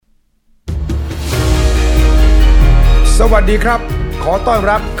สวัสดีครับขอต้อน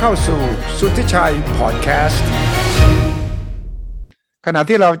รับเข้าสู่สุทธิชัยพอดแคสต์ขณะ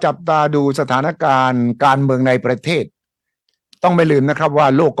ที่เราจับตาดูสถานการณ์การเมืองในประเทศต้องไม่ลืมนะครับว่า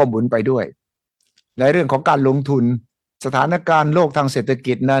โลกก็หมุนไปด้วยในเรื่องของการลงทุนสถานการณ์โลกทางเศรษฐ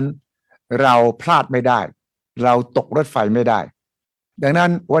กิจนั้นเราพลาดไม่ได้เราตกรถไฟไม่ได้ดังนั้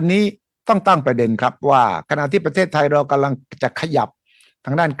นวันนี้ต้องตั้งประเด็นครับว่าขณะที่ประเทศไทยเรากำลังจะขยับท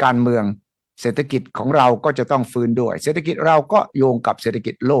างด้านการเมืองเศรษฐกิจของเราก็จะต้องฟื้นด้วยเศรษฐกิจเราก็โยงกับเศรษฐ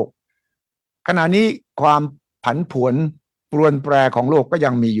กิจโลกขณะนี้ความผันผวนปรวนแปรของโลกก็ยั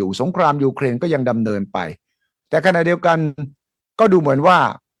งมีอยู่สงครามยูเครนก็ยังดำเนินไปแต่ขณะเดียวกันก็ดูเหมือนว่า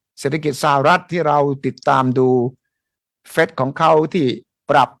เศรษฐกิจสหรัฐที่เราติดตามดูเฟดของเขาที่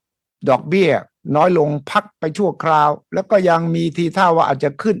ปรับดอกเบี้ยน้อยลงพักไปชั่วคราวแล้วก็ยังมีทีท่าว่าอาจจะ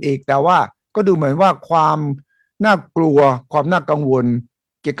ขึ้นอีกแต่ว่าก็ดูเหมือนว่าความน่ากลัวความน่ากังวล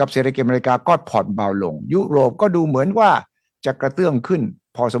เกี่ยวกับเศรษฐกิจอเมริกาก็ผ่อนเบาลงยุโรปก็ดูเหมือนว่าจะกระเตื้องขึ้น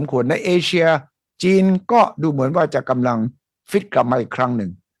พอสมควรในเอเชียจีนก็ดูเหมือนว่าจะกำลังฟิตกลับมาอีกครั้งหนึ่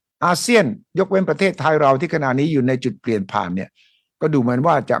งอาเซียนยกเว้นประเทศไทยเราที่ขณะนี้อยู่ในจุดเปลี่ยนผ่านเนี่ยก็ดูเหมือน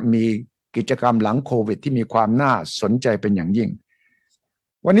ว่าจะมีกิจกรรมหลังโควิดที่มีความน่าสนใจเป็นอย่างยิ่ง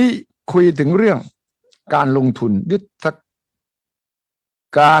วันนี้คุยถึงเรื่องการลงทุนยุทธ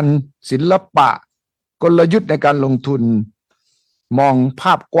การศิลปะกลยุทธ์ในการลงทุนมองภ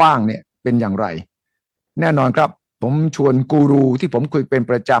าพกว้างเนี่ยเป็นอย่างไรแน่นอนครับผมชวนกูรูที่ผมคุยเป็น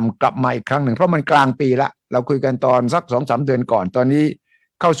ประจำกลับมาอีกครั้งหนึ่งเพราะมันกลางปีละเราคุยกันตอนสัก 2-3 เดือนก่อนตอนนี้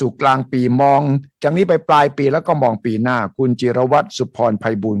เข้าสู่กลางปีมองจากนี้ไปปลายปีแล้วก็มองปีหน้าคุณจิรวัตรสุพรไพ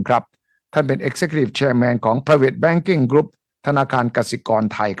บูลย์ครับท่านเป็น Executive Chairman ของ Private Banking Group ธนาคารกสิกร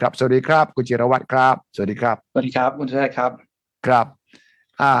ไทยครับสวัสดีครับคุณจิรวัตรครับสวัสดีครับสวัสดีครับคุณชัยครับครับ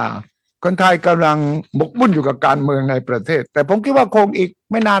คนไทยกำลังหมกมุ่นอยู่กับการเมืองในประเทศแต่ผมคิดว่าคงอีก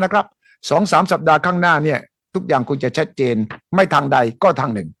ไม่นานนะครับ 2-3 สัปดาห์ข้างหน้าเนี่ยทุกอย่างคงจะชัดเจนไม่ทางใดก็ทา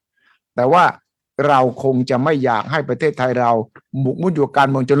งหนึ่งแต่ว่าเราคงจะไม่อยากให้ประเทศไทยเราหมกมุ่นอยู่กับการ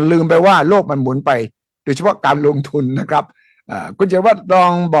เมืองจนลืมไปว่าโลกมันหมุนไปโดยเฉพาะการลงทุนนะครับคุณเจวัฒน์ลอ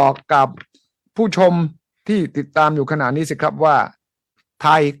งบอกกับผู้ชมที่ติดตามอยู่ขณะนี้สิครับว่าไท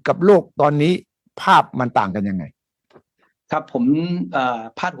ยกับโลกตอนนี้ภาพมันต่างกันยังไงครับผม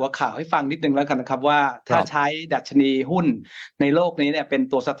พาดหัวข่าวให้ฟังนิดนึงแล้วกันนะครับว่าถ้าใช้ดัชนีหุ้นในโลกนี้เนี่ยเป็น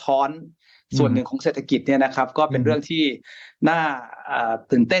ตัวสะท้อนส่วนหนึ่งของเศรษฐกิจเนี่ยนะครับก็เป็นเรื่องที่น่า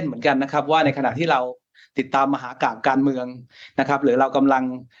ตื่นเต้นเหมือนกันนะครับว่าในขณะที่เราติดตามมหากาพย์การเมืองนะครับหรือเรากำลัง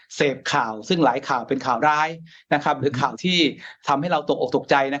เสพข่าวซึ่งหลายข่าวเป็นข่าวร้ายนะครับหรือข่าวที่ทำให้เราตกอกตก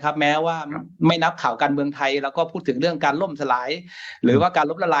ใจนะครับแม้ว่าไม่นับข่าวการเมืองไทยแล้วก็พูดถึงเรื่องการล่มสลายหรือว่าการ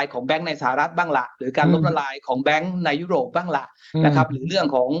ล้มละลายของแบงก์ในสหรัฐบ้างละหรือการล้มละลายของแบงก์ในยุโรปบ้างละนะครับหรือเรื่อง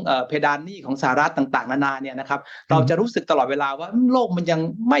ของเพดานหนี้ของสหรัฐต่างๆนานาเนี่ยนะครับเราจะรู้สึกตลอดเวลาว่าโลกมันยัง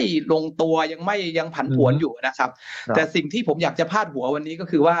ไม่ลงตัวยังผันผวนอยู่นะครับแต่สิ่งที่ผมอยากจะพาดหัววันนี้ก็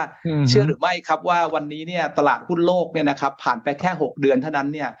คือว่าเชื่อหรือไม่ครับว่าวันนี้เนี่ยตลาดหุ้นโลกเนี่ยนะครับผ่านไปแค่6 เดือนเท่านั้น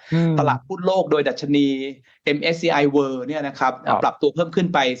เนี่ยตลาดหุ้นโลกโดยดัชนี MSCI World เนี่ยนะครับปรับตัวเพิ่มขึ้น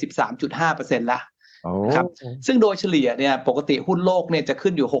ไป 13.5% ละครับซึ่งโดยเฉลี่ยเนี่ยปกติหุ้นโลกเนี่ยจะ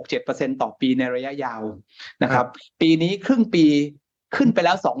ขึ้นอยู่ 6-7% ต่อปีในระยะยาวนะครับปีนี้ครึ่งปีขึ้นไปแ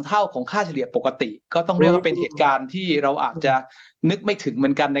ล้ว2 เท่าของค่าเฉลี่ยปกติก็ต้องเรียกว่าเป็นเหตุการณ์ที่เราอาจจะนึกไม่ถึงเหมื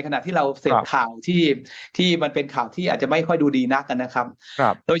อนกันในขณะที่เราเสพข่าวที่มันเป็นข่าวที่อาจจะไม่ค่อยดูดีนักนะครับ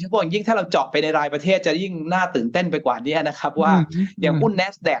โดยเฉพาะอย่างยิ่งถ้าเราเจาะไปในรายประเทศจะยิ่งน่าตื่นเต้นไปกว่านี้นะครับว่าอย่างหุ้น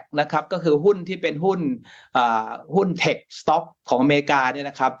NASDAQ นะครับก็คือหุ้นที่เป็นหุ้นเทคสต็อกของอเมริกาเนี่ย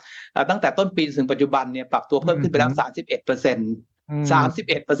นะครับตั้งแต่ต้นปีถึงปัจจุบันเนี่ยปรับตัวเพิ่มขึ้นไปแล้ว 31%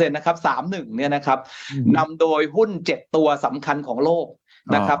 นะครับ31เนี่ยนะครับนำโดยหุ้น7 ตัวสำคัญของโลก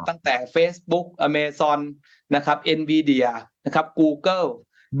นะครับตั้งแต่ Facebook Amazon นะครับ Nvidia นะครับ Google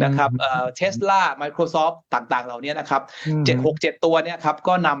นะครับTesla Microsoft ต่างๆเหล่านี้นะครับ7 ตัวเนี่ยครับ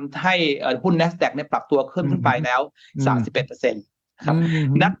ก็นำให้หุ้น NASDAQ เนี่ยปรับตัวขึ้นไปแล้ว 31%ครับ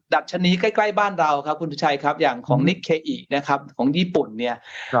นักดัชนีใกล้ๆบ้านเราครับคุณชัยครับอย่างของ Nikkei นะครับของญี่ปุ่นเนี่ย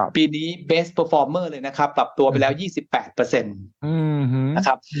ปีนี้ best performer เลยนะครับปรับตัวไปแล้ว 28% นะค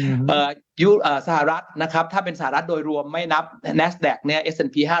รับสหรัฐนะครับถ้าเป็นสหรัฐโดยรวมไม่นับ NASDAQ เนี่ย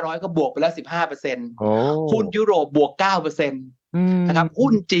S&P 500ก็บวกไปแล้ว 15% หุ้นยุโรปบวก 9% นะครับ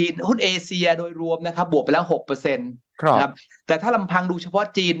หุ้นจีนหุ้นเอเชียโดยรวมนะครับบวกไปแล้ว 6% นะครับแต่ถ้าลำพังดูเฉพาะ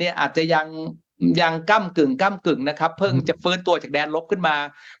จีนเนี่ยอาจจะยังก้ำกึ่งนะครับเพิ่งจะฟื้นตัวจากแดนลบขึ้นมา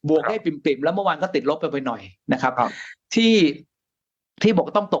บวกได้ปิ่มๆแล้วเมื่อวานก็ติดลบไปหน่อยนะครับที่บอก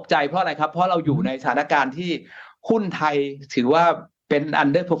ต้องตกใจเพราะอะไรครับเพราะเราอยู่ในสถานการณ์ที่หุ้นไทยถือว่า เป็น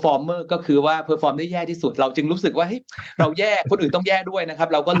underperformer ก็คือว่า perform ได้แย่ที่สุดเราจึงรู้สึกว่าเฮ้ยเราแย่คนอื่นต้องแย่ด้วยนะครับ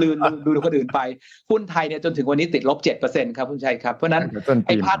เราก็ลืมดูคนอื่นไปหุ้นไทยเนี่ยจนถึงวันนี้ติดลบ 7% ครับคุณชัยครับเพราะนั้นไ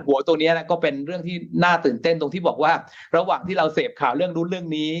อ้พาดหัวตัวนี้นะก็เป็นเรื่องที่น่าตื่นเต้นตรงที่บอกว่าระหว่างที่เราเสพข่าวเรื่องนู้นเรื่อง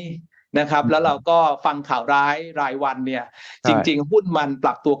นี้นะครับแล้วเราก็ฟังข่าวร้ายรายวันเนี่ยจริงๆหุ้นมันป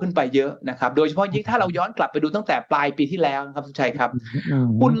รับตัวขึ้นไปเยอะนะครับโดยเฉพาะยิ่งถ้าเราย้อนกลับไปดูตั้งแต่ปลายปีที่แล้วนะครับคุณชัยครับ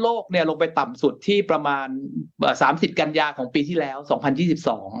หุ้นโลกเนี่ยลงไปต่ำสุดที่ประมาณ30 กันยาของปีที่แล้ว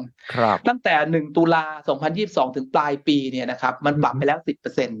2022ครับตั้งแต่1 ตุลา2022ถึงปลายปีเนี่ยนะครับมันปรับไปแล้ว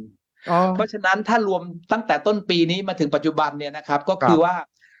 10%เพราะฉะนั้นถ้ารวมตั้งแต่ต้นปีนี้มาถึงปัจจุบันเนี่ยนะครับก็คือว่า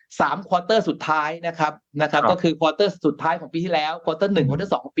3 ควอเตอร์สุดท้ายนะครับก็คือควอเตอร์สุดท้ายของปีที่แล้วควอเตอร์1ควอเตอ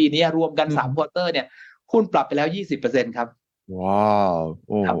ร์2ของปีนี้รวมกัน3 ควอเตอร์เนี่ยหุ้นปรับไปแล้ว 20% ครับว้าวโ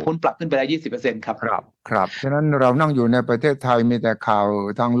อ้หุ้นปรับขึ้นไปแล้ว 20% ครับครับฉะนั้นเรานั่งอยู่ในประเทศไทยมีแต่ข่าว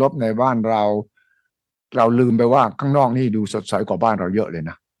ทางลบในบ้านเราลืมไปว่าข้างนอกนี่ดูสดใสกว่าบ้านเราเยอะเลย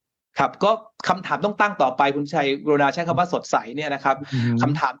นะครับก็คำถามต้องตั้งต่อไปคุณชัยโรนาใช้คำว่าสดใสเนี่ยนะครับค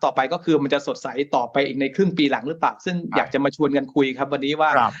ำถามต่อไปก็คือมันจะสดใสต่อไปอีกในครึ่งปีหลังหรือเปล่าซึ่งอยากจะมาชวนกันคุยครับวันนี้ว่า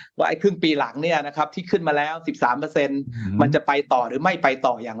ไอ้ครึ่งปีหลังเนี่ยนะครับที่ขึ้นมาแล้ว 13% มันจะไปต่อหรือไม่ไป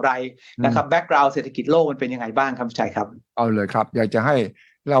ต่ออย่างไรนะครับแบ็กกราวด์เศรษฐกิจโลกมันเป็นยังไงบ้างครับชัยครับเอาเลยครับอยากจะให้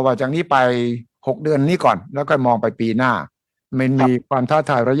เราว่าจากนี้ไป6 เดือนนี้ก่อนแล้วก็มองไปปีหน้ามันมีความท้า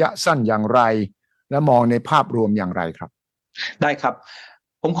ทายระยะสั้นอย่างไรและมองในภาพรวมอย่างไรครับได้ครับ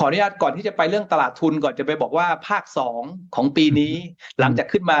ผมขออนุญาตก่อนที่จะไปเรื่องตลาดทุนก่อนจะไปบอกว่าภาค2ของปีนี้หลังจาก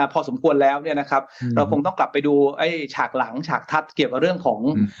ขึ้นมาพอสมควรแล้วเนี่ยนะครับเราคงต้องกลับไปดูไอ้ฉากหลังฉากทัดเกี่ยวกับเรื่องของ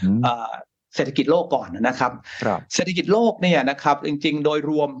เศรษฐกิจโลกก่อนนะครับเศรษฐกิจโลกเนี่ยนะครับจริงๆโดย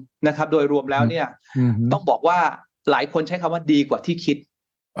รวมนะครับโดยรวมแล้วเนี่ยต้องบอกว่าหลายคนใช้คำว่าดีกว่าที่คิด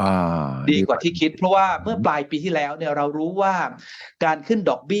ดีกว่าที่คิดเพราะว่าเมื่อปลายปีที่แล้วเนี่ยเรารู้ว่าการขึ้น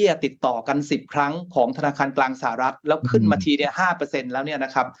ดอกเบี้ยติดต่อกัน10 ครั้งของธนาคารกลางสหรัฐแล้วขึ้นมาทีเนี่ย 5% แล้วเนี่ยน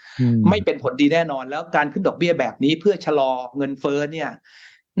ะครับไม่เป็นผลดีแน่นอนแล้วการขึ้นดอกเบี้ยแบบนี้เพื่อชะลอเงินเฟ้อเนี่ย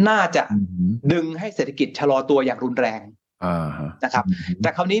น่าจะดึงให้เศรษฐกิจชะลอตัวอย่างรุนแรงนะครับแต่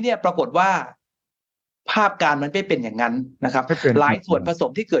คราวนี้เนี่ยปรากฏว่าภาพการมันไม่เป็นอย่างนั้นนะครับหลายส่วนผส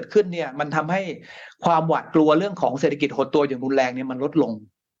มที่เกิดขึ้นเนี่ยมันทำให้ความหวาดกลัวเรื่องของเศรษฐกิจหดตัวอย่างรุนแรงเนี่ยมันลดลง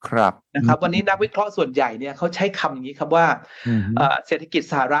นะครับวันนี้นักวิเคราะห์ส่วนใหญ่เนี่ยเขาใช้คำอย่างนี้ครับว่าเศรษฐกิจ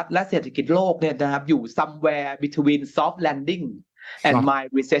สหรัฐและเศรษฐกิจโลกเนี่ยนะครับอยู่ somewhere between soft landing and mild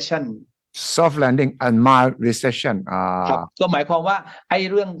recession soft landing and mild recession ครับก็หมายความว่าไอ้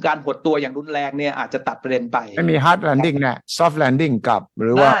เรื่องการหดตัวอย่างรุนแรงเนี่ยอาจจะตัดประเด็นไปไม่มี hard landing นะ soft landing กับห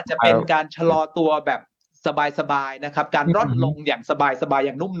รือว่าน่าจะเป็นการชะลอตัวแบบสบายๆนะครับการร่อนลงอย่างสบายๆอ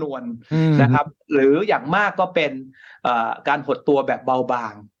ย่างนุ่มนวลนะครับหรืออย่างมากก็เป็นการหดตัวแบบเบาบา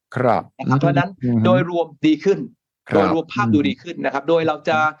งครับนะครับเพราะนั้นโดยรวมดีขึ้นโดยรวมภาพดูดีขึ้นนะครับโดยเร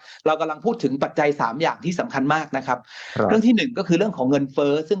ากำลังพูดถึงปัจจัย3อย่างที่สำคัญมากนะครับเรื่องที่1ก็คือเรื่องของเงินเฟ้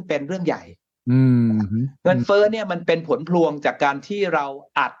อซึ่งเป็นเรื่องใหญ่เงินเฟ้อเนี่ยมันเป็นผลพวงจากการที่เรา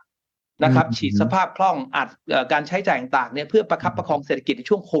อัดนะครับฉีดสภาพคล่องอัดการใช้จ่ายต่างๆเนี่ยเพื่อประคับประคองเศรษฐกิจใน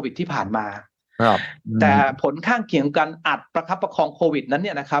ช่วงโควิดที่ผ่านมาแต่ผลข้างเคียงการอัดประคับประคองโควิดนั้นเ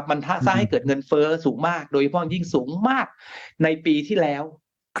นี่ยนะครับมันสร้างให้เกิดเงินเฟ้อสูงมากโดยเฉพาะยิ่งสูงมากในปีที่แล้ว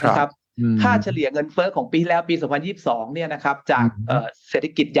นะครับค่าเฉลี่ยเงินเฟ้อของปีแล้วปี2022เนี่ยนะครับจากเศรษฐ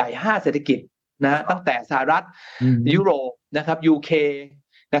กิจใหญ่5เศรษฐกิจนะตั้งแต่สหรัฐยุโรปนะครับ UK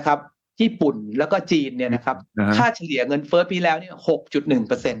นะครับญี่ปุ่นแล้วก็จีนเนี่ยนะครับค่าเฉลี่ยเงินเฟ้อปีแล้วเนี่ย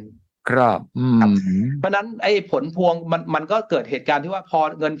 6.1%ครับเพราะนั้นไอ้ผลพวงมันก็เกิดเหตุการณ์ที่ว่าพอ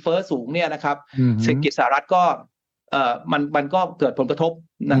เงินเฟ้อสูงเนี่ยนะครับเศรษฐกิจสหรัฐก็มันก็เกิดผลกระทบ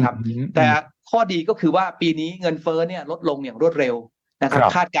นะครับแต่ข้อดีก็คือว่าปีนี้เงินเฟ้อเนี่ยลดลงอย่างรวดเร็วนะครับ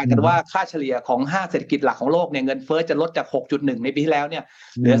คาดการณ์กันว่าค่าเฉลี่ยของ5เศรษฐกิจหลักของโลกเนี่ยเงินเฟ้อจะลดจาก 6.1 ในปีที่แล้วเนี่ย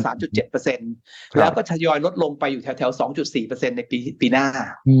เหลือ 3.7% แล้วก็ทยอยลดลงไปอยู่แถวๆ 2.4% ในปีหน้า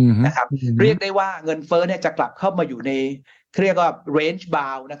นะครับเรียกได้ว่าเงินเฟ้อเนี่ยจะกลับเข้ามาอยู่ในเรียกว่า range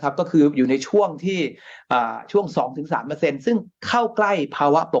bound นะครับก็คืออยู่ในช่วงที่ช่วง 2-3% ซึ่งเข้าใกล้ภา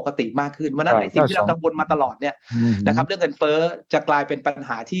วะปกติมากขึ้นเพราะนั้นในสิ่งที่เรากังวลมาตลอดเนี่ยนะครับเรื่องเงินเฟ้อจะกลายเป็นปัญห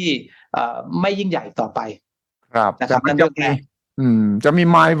าที่ไม่ยิ่งใหญ่ต่อไปนะครับนั่นเรื่องแรกจะมี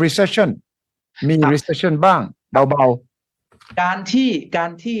mild recession มี recession บ้างเบาๆการ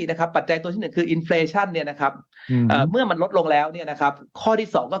ที่นะครับปัจจัยตัวที่1คือ inflation เนี่ยนะครับเมื่อมันลดลงแล้วเนี่ยนะครับข้อที่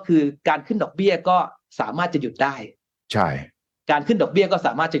2ก็คือการขึ้นดอกเบี้ยก็สามารถจะหยุดได้ใช่การขึ้นดอกเบี้ยก็ส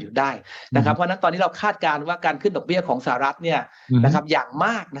ามารถจะหยุดได้นะครับเพราะนั้นตอนนี้เราคาดการณ์ว่าการขึ้นดอกเบี้ยของสหรัฐเนี่ยนะครับอย่างม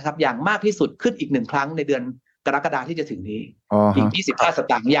ากนะครับอย่างมากที่สุดขึ้นอีก1ครั้งในเดือนกรกฎาคมที่จะถึงนี้อีก25 ส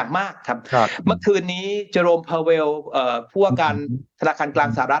ตางค์อย่างมากครับเมื่อคืนนี้เจอโรมพาวเวลผู้ว่าการธนาคารกลาง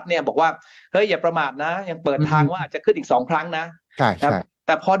สหรัฐเนี่ยบอกว่าเฮ้ยอย่าประมาทนะยังเปิดทางว่าอาจจะขึ้นอีก2ครั้งนะใช่แ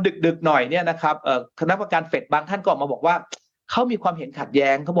ต่พอดึกหน่อยเนี่ยนะครับคณะกรรมการเฟดบางท่านก็ออกมาบอกว่า เขามีความเห็นขัดแย้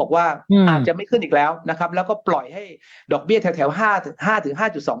งเขาบอกว่าอาจจะไม่ขึ้นอีกแล้วนะครับแล้วก็ปล่อยให้ดอกเบี้ยแถวๆ5 ถึง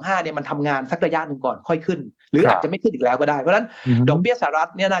 5.25 เนี่ยมันทำงานสักระยะหนึ่งก่อนค่อยขึ้นหรืออาจจะไม่ขึ้นอีกแล้วก็ได้เพราะฉะนั้นดอกเบี้ยสหรัฐ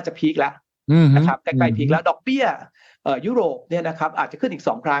เนี่ยน่าจะพีคแล้วนะครับใกล้ๆพีคแล้วดอกเบี้ยยุโรปเนี่ยนะครับอาจจะขึ้นอีก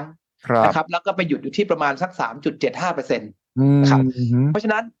2 ครั้งนะครับแล้วก็ไปหยุดอยู่ที่ประมาณสัก 3.75% นะครับเพราะฉะ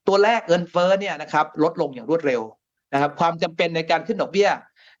นั้นตัวแรกเงินเฟ้อเนี่ยนะครับลดลงอย่างรวดเร็วนะครับความจำเป็นในการขึ้นดอกเบี้ย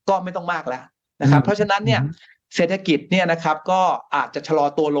ก็ไม่ต้องมากแล้วนะครับเพราะฉะนั้นเนี่ยเศรษฐกิจเนี่ยนะครับก็อาจจะชะลอ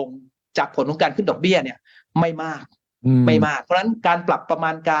ตัวลงจากผลของการขึ้นดอกเบี้ยเนี่ยไม่มากเพราะฉะนั้นการปรับประม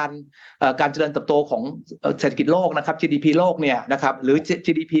าณการเจริญเติบโตของเศรษฐกิจโลกนะครับ GDP โลกเนี่ยนะครับหรือ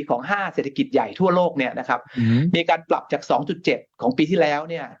GDP ของ5เศรษฐกิจใหญ่ทั่วโลกเนี่ยนะครับมีการปรับจาก 2.7 ของปีที่แล้ว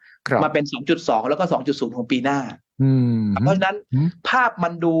เนี่ยมาเป็น 2.2 แล้วก็ 2.0 ของปีหน้าเพราะฉะนั้นภาพมั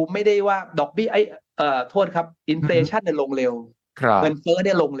นดูไม่ได้ว่าดอกเบี้ยโทษครับอินเฟลชันเนี่ยลงเร็วเงินเฟ้อเ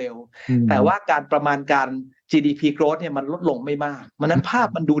นี่ยลงเร็วแต่ว่าการประมาณการ GDP growth เนี่ยมันลดลงไม่มากเพราะนั้นภาพ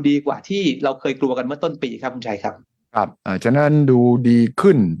มันดูดีกว่าที่เราเคยกลัวกันเมื่อต้นปีครับคุณชัยครับครับฉะนั้นดูดี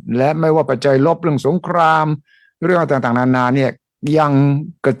ขึ้นและไม่ว่าปัจจัยลบเรื่องสงครามเรื่องต่างๆนานาเนี่ยยัง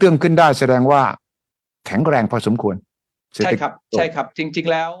กระเตื้องขึ้นได้แสดงว่าแข็งแรงพอสมควรใช่ครับจริง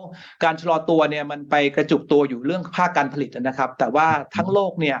ๆแล้วการชะลอตัวเนี่ยมันไปกระจุกตัวอยู่เรื่องภาคการผลิตนะครับแต่ว่าทั้งโล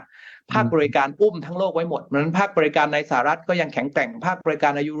กเนี่ยภาคบริการอุ้มทั้งโลกไว้หมดนั้นภาคบริการในสหรัฐก็ยังแข็งแกร่งภาคบริกา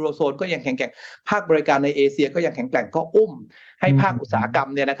รในยูโรโซนก็ยังแข็งแกร่งภาคบริการในเอเชียก็ยังแข็งแกร่งก็อุ้มให้ภาคอุตสาหกรรม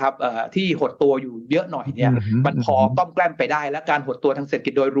เนี่ยนะครับที่หดตัวอยู่เยอะหน่อยเนี่ยมันพอต้อมแกล้มไปได้และการหดตัวทางเศรษฐ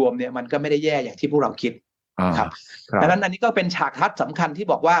กิจโดยรวมเนี่ยมันก็ไม่ได้แย่อย่างที่พวกเราคิดครับดังนั้นอันนี้ก็เป็นฉากทัศน์สำคัญที่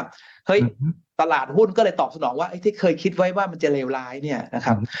บอกว่าเฮ้ยตลาดหุ้นก็เลยตอบสนองว่าไอ้ที่เคยคิดไว้ว่ามันจะเลวร้ายเนี่ยนะค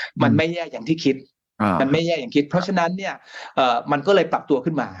รับมันไม่แย่อย่างที่คิดมันไม่แย่อย่างคิดเพราะฉะนั้นเนี่ยมันก็เลยปรับตัว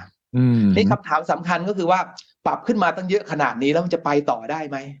ขึ้นมานี่คำถามสำคัญก็คือว่าปรับขึ้นมาตั้งเยอะขนาดนี้แล้วมันจะไปต่อได้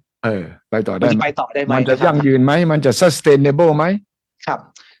ไหมไปต่อได้ไหมมันจะยั่งยืนไหมมันจะ sustainable ไหมครับ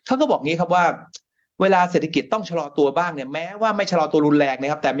เขาก็บอกงี้ครับว่าเวลาเศรษฐกิจต้องชะลอตัวบ้างเนี่ยแม้ว่าไม่ชะลอตัวรุนแรงน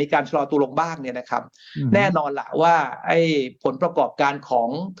ะครับแต่มีการชะลอตัวลงบ้างเนี่ยนะครับแน่นอนละว่าไอ้ผลประกอบการของ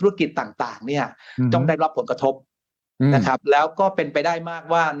ธุรกิจต่างๆเนี่ยต้องได้รับผลกระทบนะครับแล้วก็เป็นไปได้มาก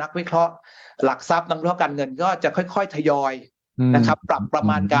ว่านักวิเคราะห์หลักทรัพย์นักวิเคราะห์การเงินก็จะค่อยๆทยอยนะครับปรับประ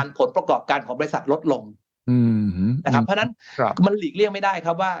มาณการผลประกอบการของบริษัทลดลงนะครับเพราะนั้นมันหลีกเลี่ยงไม่ได้ค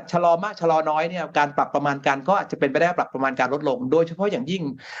รับว่าชะลอมากชะลอน้อยเนี่ยการปรับประมาณการก็อาจจะเป็นไปได้ปรับประมาณการลดลงโดยเฉพาะอย่างยิ่ง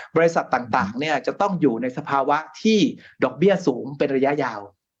บริษัทต่างๆเนี่ยจะต้องอยู่ในสภาวะที่ดอกเบี้ยสูงเป็นระยะยาว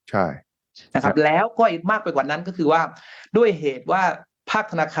ใช่นะครับแล้วก็อีกมากไปกว่านั้นก็คือว่าด้วยเหตุว่าภาค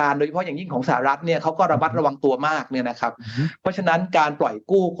ธนาคารโดยเฉพาะอย่างยิ่งของสหรัฐเนี่ยเขาก็ระมัดระวังตัวมากเนี่ยนะครับเพราะฉะนั้นการปล่อย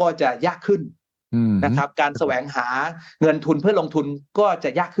กู้ก็จะยากขึ้นนะครับการแสวงหาเงินทุนเพื่อลงทุนก็จ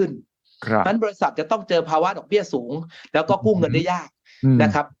ะยากขึ้นนั้นบริษัทจะต้องเจอภาวะดอกเบี้ยสูงแล้วก็กู้เงินได้ยากน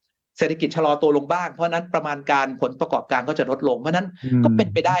ะครับเศรษฐกิจชะลอตัวลงบ้างเพราะนั้นประมาณการผลประกอบการก็จะลดลงเพราะนั้นก็เป็น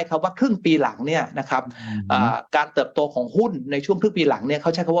ไปได้ครับว่าครึ่งปีหลังเนี่ยนะครับการเติบโตของหุ้นในช่วงครึ่งปีหลังเนี่ยเข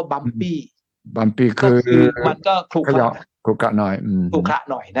าใช้คำว่าบัมปี้คือมันก็คลุกคละห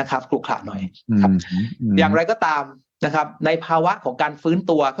น่อยนะครับคลุกคละหน่อยครับอย่างไรก็ตามนะครับในภาวะของการฟื้น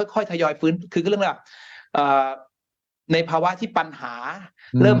ตัวค่อยๆทยอยฟื้นคือเรื่องแบบในภาวะที่ปัญหา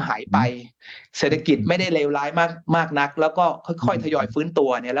เริ่มหายไปเศรษฐกิจไม่ได้เลวร้ายมากนักแล้วก็ค่อยๆทยอยฟื้นตัว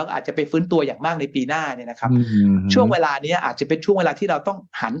เนี่ยแล้วอาจจะไปฟื้นตัวอย่างมากในปีหน้าเนี่ยนะครับช่วงเวลานี้อาจจะเป็นช่วงเวลาที่เราต้อง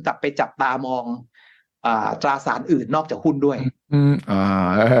หันกลับไปจับตามองตราสารอื่นนอกจากหุ้นด้วย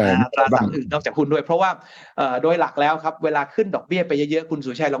ตราสารอื่นนอกจากหุ้นด้วยเพราะว่าโดยหลักแล้วครับเวลาขึ้นดอกเบี้ยไปเยอะๆคุณ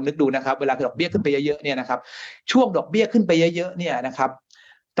สุชัยลองนึกดูนะครับเวลาดอกเบี้ยขึ้นไปเยอะๆเนี่ยนะครับช่วงดอกเบี้ยขึ้นไปเยอะๆเนี่ยนะครับ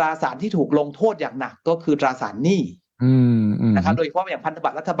ตราสารที่ถูกลงโทษอย่างหนักก็คือตราสารหนี้นะครับโดยเฉพาะอย่างพันธบั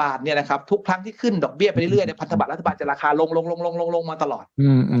ตรรัฐบาลเนี่ยนะครับทุกครั้งที่ขึ้นดอกเบี้ยไปเรื่อยๆเนี่ยพันธบัตรรัฐบาลจะราคาลงมาตลอด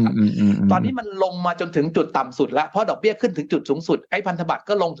ตอนนี้มันลงมาจนถึงจุดต่ำสุดแล้วเพราะดอกเบี้ยขึ้นถึงจุดสูงสุดไอ้พันธบัตร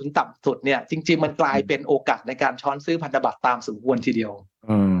ก็ลงถึงต่ำสุดเนี่ยจริงๆมันกลายเป็นโอกาสในการช้อนซื้อพันธบัตรตามสมควรทีเดียว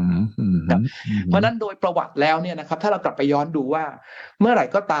เพราะนั้นโดยประวัติแล้วเนี่ยนะครับถ้าเรากลับไปย้อนดูว่าเมื่อไหร่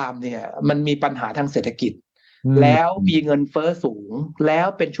ก็ตามเนี่ยมันมีปัญหาทางเศรษฐกิจแล้วมีเงินเฟ้อสูงแล้ว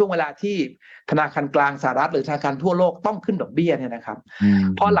เป็นช่วงเวลาที่ธนาคารกลางสหรัฐหรือธนาคารทั่วโลกต้องขึ้นดอกเบี้ยเนี่ยนะครับ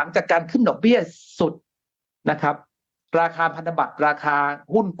พอหลังจากการขึ้นดอกเบี้ยสุดนะครับราคาพันธบัตรราคา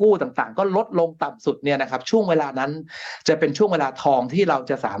หุ้นกู้ต่างๆก็ลดลงต่ำสุดเนี่ยนะครับช่วงเวลานั้นจะเป็นช่วงเวลาทองที่เรา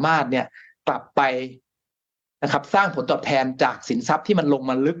จะสามารถเนี่ยกลับไปนะครับสร้างผลตอบแทนจากสินทรัพย์ที่มันลง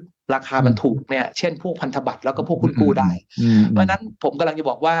มาลึกราคามันถูกเนี่ยเช่นพวกพันธบัตรแล้วก็พวกหุ้นกู้ได้เพราะนั้นผมกำลังจะ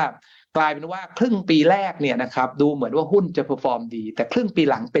บอกว่ากลายเป็นว่าครึ่งปีแรกเนี่ยนะครับดูเหมือนว่าหุ้นจะเพอร์ฟอร์มดีแต่ครึ่งปี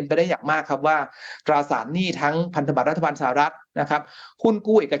หลังเป็นไปได้อย่างมากครับว่าตราสารหนี้ทั้งพันธบัตรรัฐบาลสหรัฐนะครับหุ้น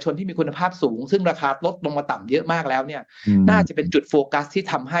กู้เอกชนที่มีคุณภาพสูงซึ่งราคาลดลงมาต่ำเยอะมากแล้วเนี่ยน่าจะเป็นจุดโฟกัสที่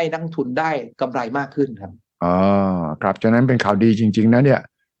ทำให้นักลงทุนได้กำไรมากขึ้นครับ อ๋อครับฉะนั้นเป็นข่าวดีจริงๆนะเนี่ย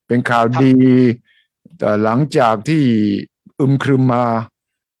เป็นข่าวดีแต่หลังจากที่ครึมมา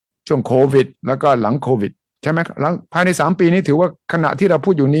ช่วงโควิดแล้วก็หลังโควิดใช่ไหมหลังภายใน3 ปีนี้ถือว่าขณะที่เราพู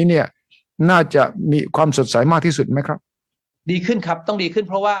ดอยู่นี้เนี่ยน่าจะมีความสดใสมากที่สุดไหมครับดีขึ้นครับต้องดีขึ้น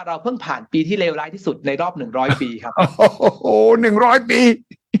เพราะว่าเราเพิ่งผ่านปีที่เลวร้ายที่สุดในรอบ100 ปีครับโอ้โห100 ปี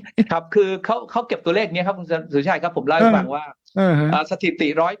ครับคือเขาเก็บตัวเลขนี้ครับคุณสุชัยครับผมเล่าให้ฟังว่าสถิติ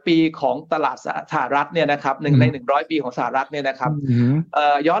100 ปีของตลาดสหรัฐเนี่ยนะครับใน100 ปีของสหรัฐเนี่ยนะครับ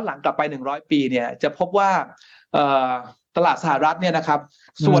ย้อนหลังกลับไป100 ปีเนี่ยจะพบว่าตลาดสหรัฐเนี่ยนะครับ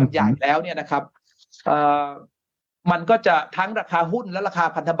ส่วนใหญ่แล้วเนี่ยนะครับมันก็จะทั้งราคาหุ้นและราคา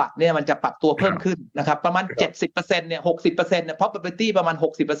พันธบัตรเนี่ยมันจะปรับตัวเพิ่มขึ้นนะครับประมาณ 70% เนี่ย 60% เนี่ย probability ประมาณ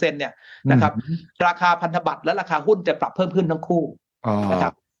 60% เนี่ยนะครับราคาพันธบัตรและราคาหุ้นจะปรับเพิ่มขึ้นทั้งคู่นะค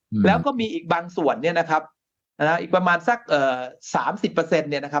รับแล้วก็มีอีกบางส่วนเนี่ยนะครับอีกประมาณสัก30% เ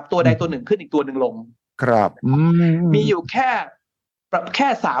นี่ยนะครับตัวใดตัวหนึ่งขึ้นอีกตัวหนึ่งลงครับมีอยู่แค่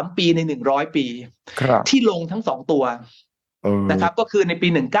3 ปีใน100 ปีที่ลงทั้ง2ตัวนะครับก็คือในปี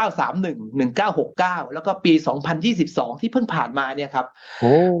1931 1969แล้วก็ปี2022ที่เพิ่งผ่านมาเนี่ยครับ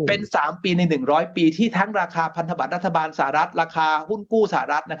เป็น3 ปีใน100 ปีที่ทั้งราคาพันธบัตรรัฐบาลสหรัฐราคาหุ้นกู้สห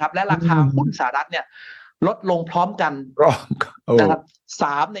รัฐนะครับและราคาหุ้นสหรัฐเนี่ยลดลงพร้อมกันนะครับ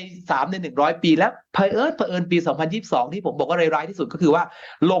3 ใน 100 ปีและเผอิญปี2022ที่ผมบอกว่าร้ายที่สุดก็คือว่า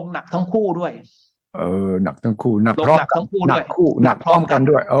ลงหนักทั้งคู่ด้วยหนักทั้งคู่หนัก ลงหนักทั้งคู่ด้วยหนักพร้อมกัน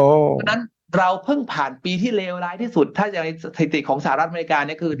ด้วยเพราะนั้นเราเพิ่งผ่านปีที่เลวร้ายที่สุดถ้าอย่างสถิติของสหรัฐอเมริกาเ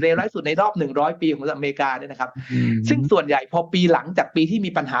นี่ยคือเลวร้ายสุดในรอบ100 ปีของอเมริกาเนี่ยนะครับซึ่งส่วนใหญ่พอปีหลังจากปีที่มี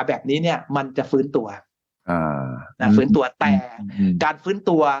ปัญหาแบบนี้เนี่ยมันจะฟื้นตัวฟื้นตัวแต่การฟื้น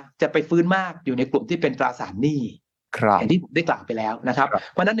ตัวจะไปฟื้นมากอยู่ในกลุ่มที่เป็นตราสารหนี้อย่างที่ผมได้กล่าวไปแล้วนะครับ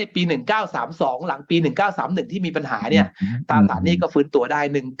เพราะนั้นในปี1932หลังปี1931ที่มีปัญหาเนี่ยตราสารหนี้ก็ฟื้นตัวได้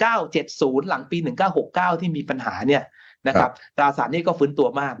1970หลังปี1969ที่มีปัญหาเนี่ยนะครับตราสารหนี้ก็ฟื้นตัว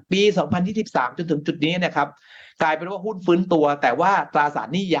มากปี2023จนถึงจุดนี้นะครับกลายเป็นว่าหุ้นฟื้นตัวแต่ว่าตราสาร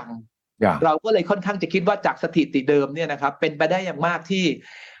หนี้ยังเราก็เลยค่อนข้างจะคิดว่าจากสถิติเดิมเนี่ยนะครับเป็นไปได้อย่างมากที่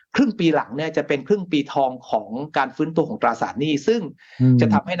ครึ่งปีหลังเนี่ยจะเป็นครึ่งปีทองของการฟื้นตัวของตราสารหนี้ซึ่งจะ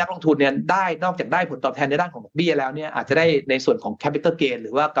ทำให้นักลงทุนเนี่ยได้นอกจากได้ผลตอบแทนในด้านของดอกเบี้ยแล้วเนี่ยอาจจะได้ในส่วนของ capital gain ห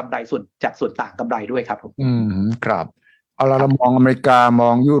รือว่ากำไรส่วนจากส่วนต่างกำไรด้วยครับผมครับเอาเรามองอเมริกามอ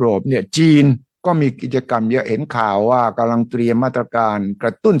งยุโรปเนี่ยจีนก็มีกิจกรรมเยอะเห็นข่าวว่ากำลังเตรียมมาตรการกร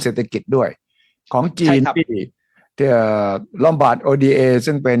ะตุ้นเศรษฐกิจด้วยของจีนที่ลอมบาร์ด ODA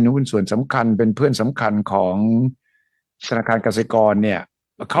ซึ่งเป็นหุ้นส่วนสำคัญเป็นเพื่อนสำคัญของธนาคารกสิกรเนี่ย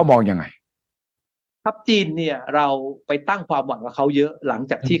เขามองยังไงครับจีนเนี่ยเราไปตั้งความหวังกับเขาเยอะหลัง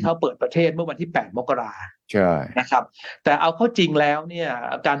จากที่เขาเปิดประเทศเมื่อวันที่8 มกราใช่นะครับแต่เอาเข้าจริงแล้วเนี่ย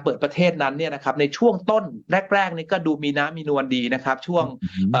การเปิดประเทศนั้นเนี่ยนะครับในช่วงต้นแรกๆนี่ก็ดูมีน้ำมีนวลดีนะครับช่วง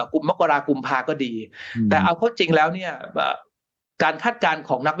มกรากุมภาก็ดีแต่เอาเข้าจริงแล้วเนี่ยการคาดการณ์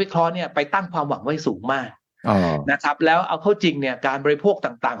ของนักวิเคราะห์เนี่ยไปตั้งความหวังไว้สูงมากนะครับแล้วเอาเข้าจริงเนี่ยการบริโภค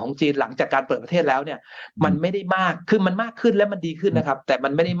ต่างๆของจีนหลังจากการเปิดประเทศแล้วเนี่ยมันไม่ได้มากคือมันมากขึ้นและมันดีขึ้นนะครับแต่มั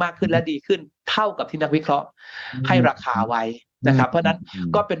นไม่ได้มากขึ้นและดีขึ้นเท่ากับที่นักวิเคราะห์ให้ราคาไว้นะครับเพราะนั้น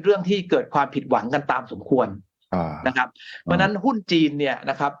ก็เป็นเรื่องที่เกิดความผิดหวังกันตามสมควรนะครับเพราะนั้นหุ้นจีนเนี่ย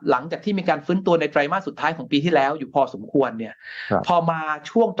นะครับหลังจากที่มีการฟื้นตัวในไตรมาสสุดท้ายของปีที่แล้วอยู่พอสมควรเนี่ยพอมา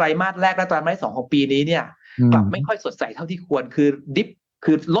ช่วงไตรมาสแรกและไตรมาสที่2ของปีนี้เนี่ยกลับไม่ค่อยสดใสเท่าที่ควร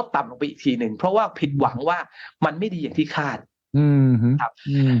คือลดต่ำลงไปอีกทีหนึ่งเพราะว่าผิดหวังว่ามันไม่ดีอย่างที่คาดครับ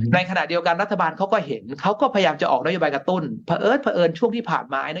ในขณะเดียวกันรัฐบาลเขาก็เห็นเขาก็พยายามจะออกนโยบายกระตุ้นเผอิญช่วงที่ผ่าน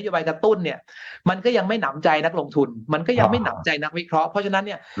มานโยบายกระตุ้นเนี่ยมันก็ยังไม่หนำใจนักลงทุนมันก็ยังไม่หนำใจนักวิเคราะห์เพราะฉะนั้นเ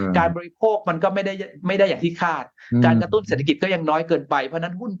นี่ยการบริโภคมันก็ไม่ได้อย่างที่คาดการกระตุ้นเศรษฐกิจก็ยังน้อยเกินไปเพราะ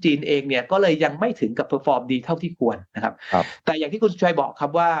นั้นหุ้นจีนเองเนี่ยก็เลยยังไม่ถึงกับเพอร์ฟอร์มดีเท่าที่ควรนะครับแต่อย่างที่คุณชัยบอกครั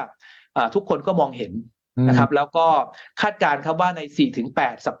บว่าทุกคนก็มองเห็นนะครับแล้วก็คาดการณ์ครับว่าใน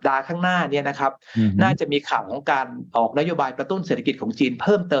 4-8 สัปดาห์ข้างหน้าเนี่ยนะครับน่าจะมีข่าวของการออกนโยบายกระตุ้นเศรษฐกิจของจีนเ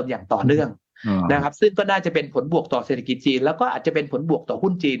พิ่มเติมอย่างต่อเนื่องนะครับซึ่งก็น่าจะเป็นผลบวกต่อเศรษฐกิจจีนแล้วก็อาจจะเป็นผลบวกต่อ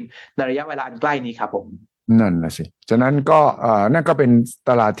หุ้นจีนในระยะเวลาอันใกล้นี้ครับผมนั่นนะสิฉะนั้นก็นั่นก็เป็น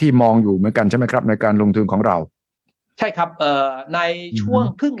ตลาดที่มองอยู่เหมือนกันใช่ไหมครับในการลงทุนของเราใช่ครับในช่วง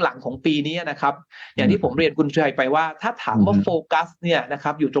ครึ่งหลังของปีนี้นะครับอย่างที่ผมเรียนคุณชัยไปว่าถ้าถามว่าโฟกัสเนี่ยนะค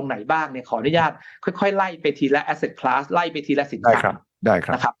รับอยู่ตรงไหนบ้างเนี่ยขออนุญาตค่อยๆไล่ไปทีละ asset class ไล่ไปทีละสินทรัพย์ได้ค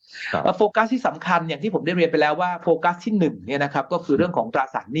รับนะครับโฟกัสที่สำคัญอย่างที่ผมได้เรียนไปแล้วว่าโฟกัสที่1เนี่ยนะครับก็คือเรื่องของตรา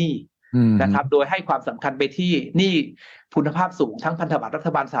สารหนี้นะครับโดยให้ความสำคัญไปที่หนี้คุณภาพสูงทั้งพันธบัตรรัฐ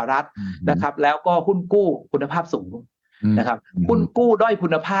บาลสหรัฐนะครับแล้วก็หุ้นกู้คุณภาพสูงนะครับหุ้นกู้ด้อยคุ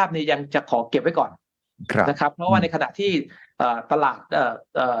ณภาพเนี่ยยังจะขอเก็บไว้ก่อน นะครับเพราะว่าในขณะที่ตลาด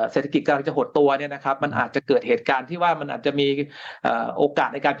เศรษฐกิจกำลังจะหดตัวเนี่ยนะครับมันอาจจะเกิดเหตุการณ์ที่ว่ามันอาจจะมีโอกาส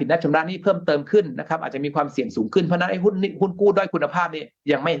ในการผิดนัดชำระหนี้เพิ่มเติมขึ้นนะครับอาจจะมีความเสี่ยงสูงขึ้นเพราะนั้นไอ้หุ้นกู้ด้อยคุณภาพนี่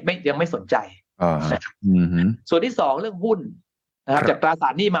ยังไม่สนใจนะครับส่วนที่2เรื่องหุ้นนะครับจากตราสา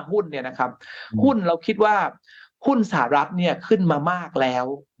รหนี้มาหุ้นเนี่ยนะครับหุ้นเราคิดว่าหุ้นสหรัฐเนี่ยขึ้นมามากแล้ว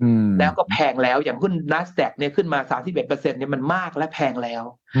ก็แพงแล้วอย่างหุ้น NASDAQ เนี่ยขึ้นมา 31% เนี่ยมันมากและแพงแล้ว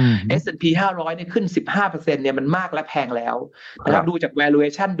S&P 500เนี่ยขึ้น 15% เนี่ยมันมากและแพงแล้วนะครับดูจาก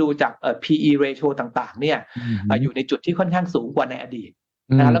valuation ดูจากPE ratio ต่างๆเนี่ยอยู่ในจุดที่ค่อนข้างสูงกว่าในอดีต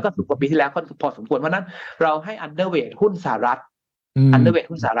นะแล้วก็สูงกว่าปีที่แล้วพอสมควรเพราะนั้นเราให้ underweight หุ้นสหรัฐunderweight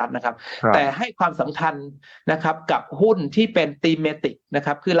หุ้นสหรัฐนะครับแต่ให้ความสำคัญนะครับกับหุ้นที่เป็น thematic นะค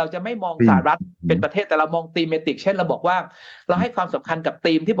รับคือเราจะไม่มองสหรัฐเป็นประเทศแต่เรามอง thematic เช่นเราบอกว่าเราให้ความสำคัญกับ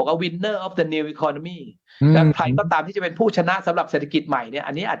ธีมที่บอกว่า winner of the new economy และใครก็ตามที่จะเป็นผู้ชนะสำหรับเศรษฐกิจใหม่เนี่ย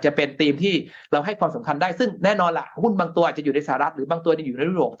อันนี้อาจจะเป็นธีมที่เราให้ความสำคัญได้ซึ่งแน่นอนล่ะหุ้นบางตัวอาจจะอยู่ในสหรัฐหรือบางตัวอยู่ใน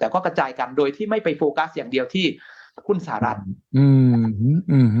ยุโรปแต่ก็กระจายกันโดยที่ไม่ไปโฟกัสอย่างเดียวที่หุ้นสหรัฐ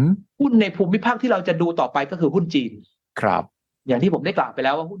หุ้นในภูมิภาคที่เราจะดูต่อไปก็คือหุ้นจีนครับอย่างที่ผมได้กล่าวไปแ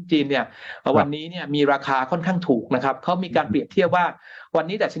ล้วว่าหุ้นจีนเนี่ยวันนี้เนี่ยมีราคาค่อนข้างถูกนะครับเขามีการเปรียบเทียบว่าวัน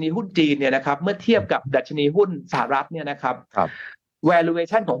นี้ดัชนีหุ้นจีนเนี่ยนะครับเมื่อเทียบกับดัชนีหุ้นสหรัฐเนี่ยนะครับ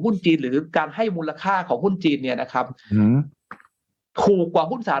valuation ของหุ้นจีนหรือการให้มูลค่าของหุ้นจีนเนี่ยนะครับถูกกว่า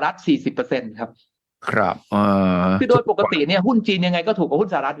หุ้นสหรัฐ 40% ครับครับคือโดยปกติเนี่ยหุ้นจีนยังไงก็ถูกกว่าหุ้น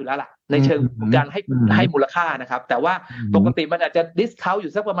สหรัฐอยู่แล้วล่ะในเชิงการให้มูลค่านะครับแต่ว่าปกติมันอาจจะดิสเคาท์อ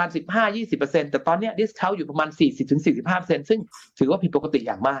ยู่สักประมาณ 15-20% แต่ตอนเนี้ยดิสเคาท์อยู่ประมาณ 40-45% ซึ่งถือว่าผิดปกติอ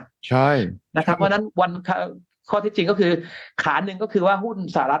ย่างมากใช่นะครับเพราะนั้นข้อที่จริงก็คือขาหนึ่งก็คือว่าหุ้น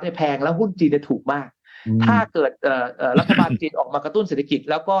สหรัฐแพงแล้วหุ้นจีนถูกมากถ้าเกิดรัฐบาลจีนออกมากระตุ้นเศรษฐกิจ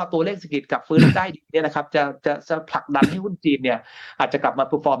แล้วก็ตัวเลขเศรษฐกิจกลับฟื้นได้ดีเนี่ยนะครับจะผลักดันให้หุ้นจีนเนี่ยอาจจะกลับมา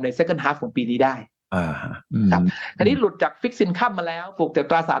เพอร์ฟอร์มใน second half ของปีนี้ได้ครับทีนี้หลุดจากฟิกซินคัมมาแล้วปลูกจาก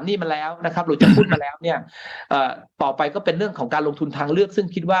ตราสารหนี้มาแล้วนะครับหลุดจากหุ้นมาแล้วเนี่ยต่อไปก็เป็นเรื่องของการลงทุนทางเลือกซึ่ง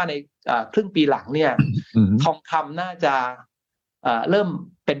คิดว่าในครึ่งปีหลังเนี่ยทองคำน่าจะเริ่ม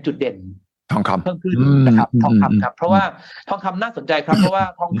เป็นจุดเด่นทองคำเพิ่มขึ้นนะครับทองคำครับเพราะว่าทองคำน่าสนใจครับเพราะว่า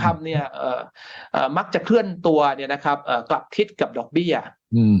ทองคำเนี่ยมักจะเคลื่อนตัวเนี่ยนะครับกลับทิศกับดอกเบี้ย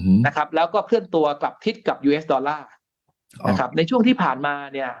นะครับแล้วก็เคลื่อนตัวกลับทิศกับ US ดอลลาร์นะครับในช่วงที่ผ่านมา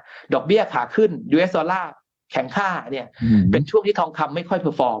เนี่ยดอกเบี้ยขาขึ้น US ดอลลาร์แข็งค่าเนี่ยเป็นช่วงที่ทองคำไม่ค่อยเพ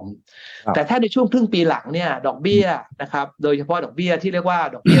อร์ฟอร์มแต่ถ้าในช่วงครึ่งปีหลังเนี่ยดอกเบี้ยนะครับโดยเฉพาะดอกเบี้ยที่เรียกว่า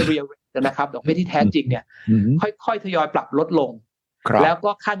ดอกเบี้ย real rate นะครับดอกเบี้ยที่แท้จริงเนี่ยค่อยๆทยอยปรับลดลงแล้ว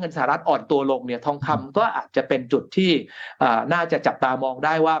ก็ค่าเงินสหรัฐอ่อนตัวลงเนี่ยทองคำก็อาจจะเป็นจุดที่น่าจะจับตามองไ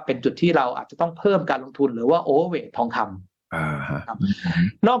ด้ว่าเป็นจุดที่เราอาจจะต้องเพิ่มการลงทุนหรือว่าโอเวอร์เวททองค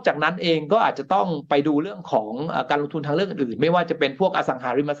ำนอกจากนั้นเองก็อาจจะต้องไปดูเรื่องของการลงทุนทางเรื่องอื่นไม่ว่าจะเป็นพวกอสังหา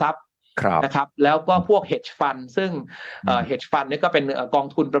ริมทรัพย์นะครับแล้วก็พวก hedge fund ซึ่งhedge fund นี่ก็เป็นกอง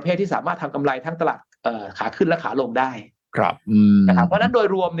ทุนประเภทที่สามารถทำกำไรทั้งตลาดขาขึ้นและขาลงได้นะครับเพราะนั้นโดย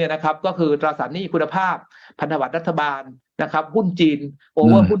รวมเนี่ยนะครับก็คือตราสารหนี้คุณภาพพันธบัตรรัฐบาลนะครับหุ้นจีนโอ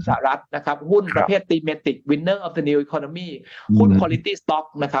เวอร์หุ้นสหรัฐนะครับหุ้นประเภท thematic winner of the new economy หุ้น quality stock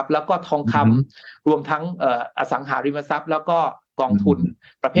นะครับแล้วก็ทองคำรวมทั้งอสังหาริมทรัพย์แล้วก็กองทุน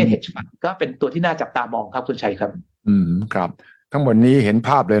ประเภท hedge fund ก็เป็นตัวที่น่าจับตามองครับคุณชัยครับครับทั้งหมดนี้เห็นภ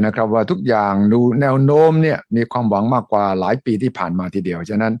าพเลยนะครับว่าทุกอย่างดูแนวโน้มเนี่ยมีความหวังมากกว่าหลายปีที่ผ่านมาทีเดียว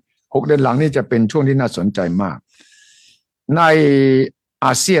ฉะนั้น6 เดือนหลังนี้จะเป็นช่วงที่น่าสนใจมากในอ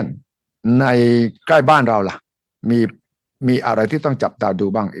าเซียนในใกล้บ้านเราล่ะมีอะไรที่ต้องจับตาดู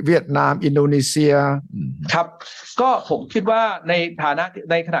บ้างเวียดนามอินโดนีเซียครับก็ผมคิดว่าใ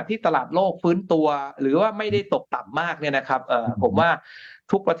นขณะที่ตลาดโลกฟื้นตัวหรือว่าไม่ได้ตกต่ำมากเนี่ยนะครับผมว่า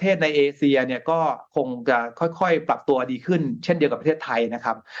ทุกประเทศในเอเชียเนี่ยก็คงจะค่อยๆปรับตัวดีขึ้นเช่นเดียวกับประเทศไทยนะค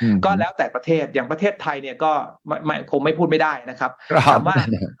รับก็แล้วแต่ประเทศอย่างประเทศไทยเนี่ยก็คงไม่พูดไม่ได้นะครับถามว่า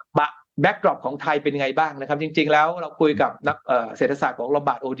แบ็กดรอปของไทยเป็นยังไงบ้างนะครับจริงๆแล้วเราคุยกับนักเศรษฐศาสตร์ของโร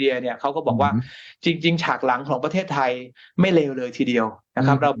บัร์ตโอเดียเนี่ยเขาก็บอกว่าจริงๆฉากหลังของประเทศไทยไม่เลวเลยทีเดียวนะค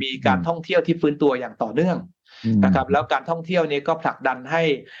รับเรามีการท่องเที่ยวที่ฟื้นตัวอย่างต่อเนื่องนะครับแล้วการท่องเที่ยวนี้ก็ผลักดันให้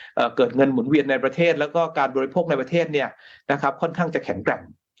เกิดเงินหมุนเวียนในประเทศแล้วก็การบริโภคในประเทศเนี่ยนะครับค่อนข้างจะแข็งแกร่ง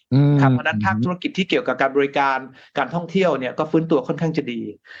ครับเพราะนั้นภาคธุรกิจที่เกี่ยวกับการบริการการท่องเที่ยวเนี่ยก็ฟื้นตัวค่อนข้างจะดี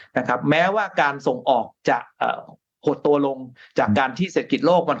นะครับแม้ว่าการส่งออกจะหดตัวลงจากการที่เศรษฐกิจโ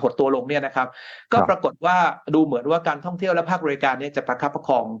ลกมันหดตัวลงเนี่ยนะครับก็ปรากฏว่าดูเหมือนว่าการท่องเที่ยวและภาคบริการเนี่ยจะประคับประค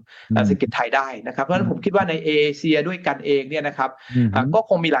องเศรษฐกิจไทยได้นะครับเพราะฉะนั้นผมคิดว่าในเอเชียด้วยกันเองเนี่ยนะครับก็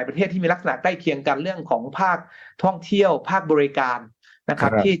คงมีหลายประเทศที่มีลักษณะใกล้เคียงกันเรื่องของภาคท่องเที่ยวภาคบริการนะครั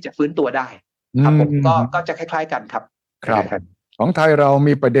บที่จะฟื้นตัวได้ครับผมก็จะคล้ายๆกันครับของไทยเรา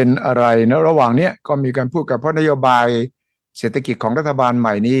มีประเด็นอะไรนะระหว่างนี้ก็มีการพูดกับเพราะนโยบาย เศรษฐกิจของรัฐบาลให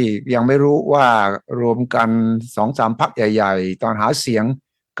ม่นี่ยังไม่รู้ว่ารวมกัน 2-3 พรรคใหญ่ๆตอนหาเสียง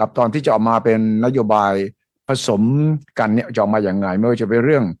กับตอนที่จะออกมาเป็นนโยบายผสมกันเนี่ยจะออกมาอย่างไงไม่ว่าจะเป็นเ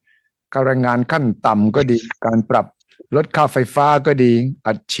รื่องค่าแรงงานขั้นต่ำก็ดีการปรับลดค่าไฟฟ้าก็ดี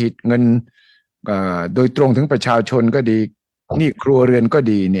อัดฉีดเงินโดยตรงถึงประชาชนก็ดีหนี้ครัวเรือนก็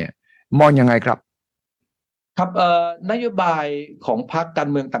ดีเนี่ยมองยังไงครับครับนโยบายของพรรคการ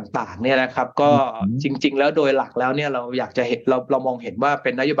เมืองต่างๆเนี่ยนะครับก็จริงๆแล้วโดยหลักแล้วเนี่ยเราอยากจะเห็นเรามองเห็นว่าเป็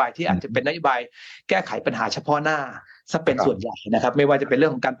นนโยบายที่อาจจะเป็นนโยบายแก้ไขปัญหาเฉพาะหน้าซะเป็นส่วนใหญ่นะครับไม่ว่าจะเป็นเรื่อ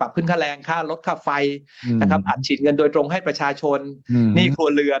งของการปรับขึ้นค่าแรงค่าลดค่าไฟนะครับอัดฉีดเงินโดยตรงให้ประชาชนหนี้ครัว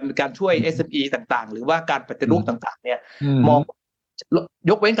เรือนการช่วย SME ต่างๆหรือว่าการปฏิรูปต่างๆเนี่ยมอง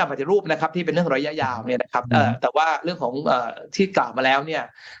ยกเว้นการปฏิรูปนะครับที่เป็นเรื่องระยะยาวเนี่ยนะครับแต่ว่าเรื่องของที่กล่าวมาแล้วเนี่ย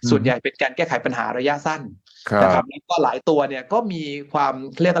ส่วนใหญ่เป็นการแก้ไขปัญหาระยะสั้นนะครับแล้วก็หลายตัวเนี่ยก็มีความ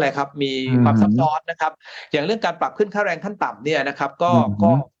เรียกอะไรครับมีความซับซ้อนนะครับอย่างเรื่องการปรับขึ้นค่าแรงขั้นต่ำเนี่ยนะครับก็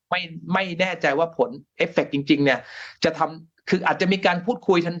ไม่แน่ใจว่าผลเอฟเฟกต์จริงๆเนี่ยจะทำคืออาจจะมีการพูด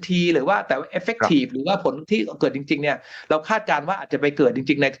คุยทันทีหรือว่าแต่เอฟเฟกตีฟหรือว่าผลที่เกิดจริงๆเนี่ยเราคาดการณ์ว่าอาจจะไปเกิดจ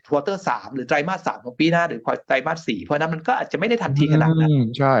ริงๆในควอเตอร์3หรือไตรมาส3ของปีหน้าหรือไตรมาส4เพราะนั้นมันก็อาจจะไม่ได้ทันทีขนาดนั้น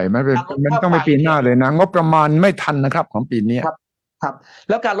ใช่มันต้องไปปีหน้าเลยนะงบประมาณไม่ทันนะครับของปีนี้ครับ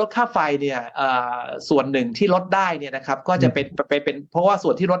แล้วการลดค่าไฟเนี่ยส่วนหนึ่งที่ลดได้เนี่ยนะครับก็จะเป็นเพราะว่าส่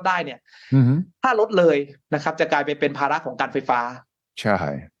วนที่ลดได้เนี่ยถ้าลดเลยนะครับจะกลายเป็นภาระของการไฟฟ้าใช่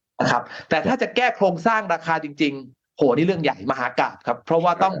นะครับแต่ถ้าจะแก้โครงสร้างราคาจริงๆโหนี่เรื่องใหญ่มหากาพย์ครับเพราะว่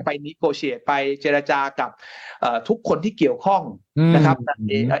าต้องไปนิโกเชียตไปเจรจากับทุกคนที่เกี่ยวข้องนะครับ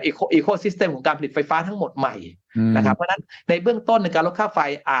อีโคซิสเต็มของการผลิตไฟฟ้าทั้งหมดใหม่นะครับเพราะฉะนั้นในเบื้องต้นในการลดค่าไฟ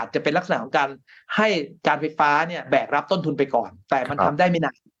อาจจะเป็นลักษณะของการให้การไฟฟ้าเนี่ยแบกรับต้นทุนไปก่อนแต่มันทำได้ไม่น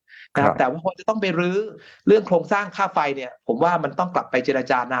านนะครับแต่ว่าพอจะต้องไปรื้อเรื่องโครงสร้างค่าไฟเนี่ยผมว่ามันต้องกลับไปเจร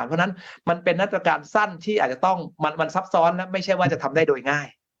จานานเพราะนั้นมันเป็นมาตรการสั้นที่อาจจะต้องมันซับซ้อนและไม่ใช่ว่าจะทำได้โดยง่าย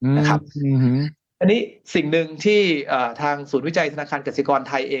นะครับอันนี้สิ่งหนึ่งที่ทางศูนย์วิจัยธนาคารกสิกร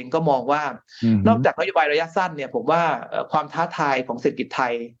ไทยเองก็มองว่านอกจากนโยบายระยะสั้นเนี่ยผมว่าความท้าทายของเศรษฐกิจไท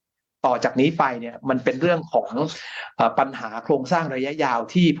ยต่อจากนี้ไปเนี่ยมันเป็นเรื่องของปัญหาโครงสร้างระยะยาว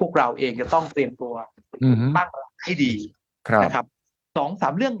ที่พวกเราเองจะต้องเตรียมตัวตั้งหลักให้ดีนะครับ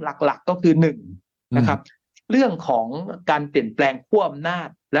2-3เรื่องหลักๆก็คือ1นะครับเรื่องของการเปลี่ยนแปลงขั้วอำนาจ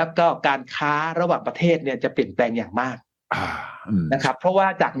แล้วก็การค้าระหว่างประเทศเนี่ยจะเปลี่ยนแปลงอย่างมากนะครับเพราะว่า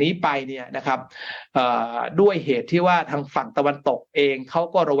จากนี้ไปเนี่ยนะครับด้วยเหตุที่ว่าทางฝั่งตะวันตกเองเขา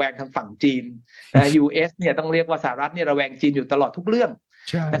ก็ระแวงทางฝั่งจีนUS เนี่ยต้องเรียกว่าสหรัฐเนี่ยระแวงจีนอยู่ตลอดทุกเรื่อง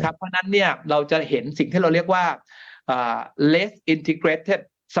นะครับเพราะนั้นเนี่ยเราจะเห็นสิ่งที่เราเรียกว่าless integrated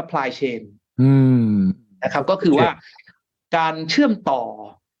supply chain นะครับก็คือว่าการเชื่อมต่อ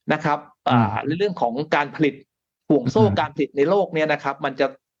นะครับเรื่องของการผลิตห่วงโซ่การผลิตในโลกเนี่ยนะครับมันจะ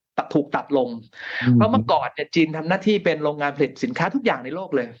ถูกตัดลงเพราะเมื่อก่อนเนี่ยจีนทำหน้าที่เป็นโรงงานผลิตสินค้าทุกอย่างในโลก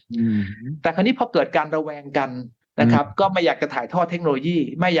เลยแต่คราวนี้พอเกิดการระแวงกันนะครับก็ไม่อยากจะถ่ายทอดเทคโนโลยี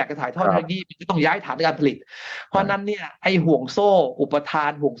ไม่อยากจะถ่ายทอดเทคโนโลยีก็ต้องย้ายฐานการผลิตเพราะนั้นเนี่ยไอ้ห่วงโซ่อุปทา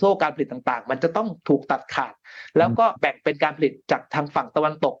นห่วงโซ่การผลิตต่างๆมันจะต้องถูกตัดขาดแล้วก็แบ่งเป็นการผลิตจากทางฝั่งตะวั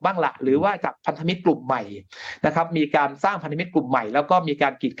นตกบ้างละหรือว่าจากพันธมิตรกลุ่มใหม่นะครับมีการสร้างพันธมิตรกลุ่มใหม่แล้วก็มีกา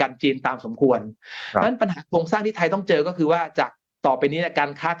รกีดกันจีนตามสมควรนั้นปัญหาโครงสร้างที่ไทยต้องเจอก็คือว่าจากต่อไปนี้กา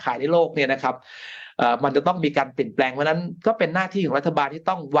รค้าขายในโลกเนี่ยนะครับมันจะต้องมีการเปลี่ยนแปลงเพราะนั้นก็เป็นหน้าที่ของรัฐบาลที่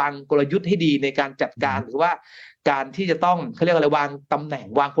ต้องวางกลยุทธ์ให้ดีในการจัดการหรือว่าการที่จะต้องเขาเรียกอะไรวางตำแหน่ง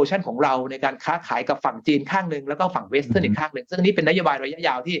วางโพซิชั่นของเราในการค้าขายกับฝั่งจีนข้างนึงแล้วก็ฝั่งเวสเทิร์นอีกข้างนึงซึ่งนี้เป็นนโยบายระยะย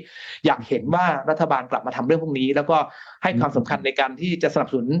าวที่อยากเห็นว่ารัฐบาลกลับมาทำเรื่องพวกนี้แล้วก็ให้ความสำคัญในการที่จะสนับ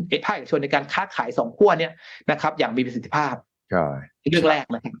สนุนภาคเอกชนในการค้าขาย2ขั้วเนี่ยนะครับอย่างมีประสิทธิภาพเรื่องแรก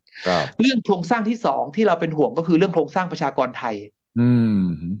นะครับเรื่องโครงสร้างที่2ที่เราเป็นห่วงก็คือเรื่องโครงสร้างประชากรไทย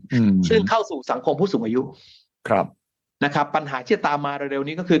ซึ่งเข้าสู่สังคมผู้สูงอายุครับนะครับปัญหาที่ตามมาเร็วๆ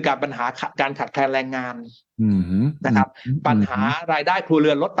นี้ก็คือปัญหาการขาดแคลนแรงงานนะครับปัญหารายได้ครัวเรื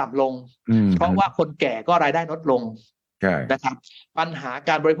อนลดต่ำลงเพราะว่าคนแก่ก็รายได้ลดลงนะครับปัญหา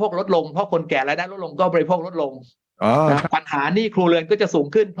การบริโภคลดลงเพราะคนแก่รายได้ลดลงก็บริโภคลดลงนะปัญหาหนี้ครัวเรือนก็จะสูง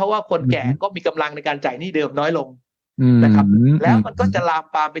ขึ้นเพราะว่าคนแก่ก็มีกำลังในการจ่ายหนี้เดิมน้อยลงนะครับแล้วมันก็จะลาม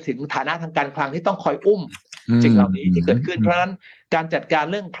ปามไปถึงฐานะทางการคลังที่ต้องคอยอุ้มสิ่งเหล่านี้ที่เกิดขึ้นเพราะฉะนั้นการจัดการ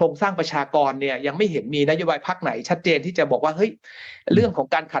เรื่องโครงสร้างประชากรเนี่ยยังไม่เห็นมีนโยบายพรรคไหนชัดเจนที่จะบอกว่าเฮ้ยเรื่องของ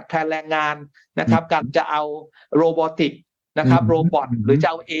การขาดแคลนแรงงานนะครับการจะเอาโรบอติกนะครับโรบอทหรือจะ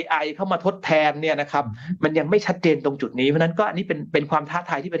เอา AI เข้ามาทดแทนเนี่ยนะครับมันยังไม่ชัดเจนตรงจุดนี้เพราะนั้นก็อันนี้เป็นความท้า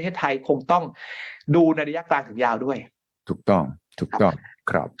ทายที่ประเทศไทยคงต้องดูในระยะกลางถึงยาวด้วยถูกต้อง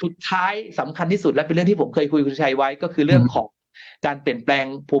ครับสุดท้ายสำคัญที่สุดและเป็นเรื่องที่ผมเคยคุยกับคุณชัยไว้ก็คือเรื่องของการเปลี่ยนแปลง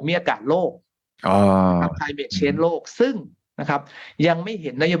ภูมิอากาศโลกclimate change โลกซึ่งนะครับยังไม่เ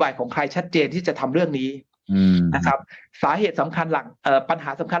ห็นนโยบายของใครชัดเจนที่จะทำเรื่องนี้ นะครับสาเหตุสำคัญหลักปัญห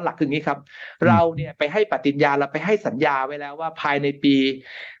าสำคัญหลักคืออย่างนี้ครับเราเนี่ยไปให้ปฏิญญาเราไปให้สัญญาไว้แล้วว่าภายในปี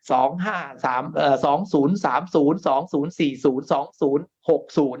2030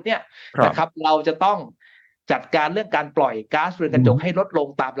 2040 2060เนี่ยนะครับเราจะต้องจัดการเรื่องการปล่อยก๊าซเรือนกระจกให้ลดลง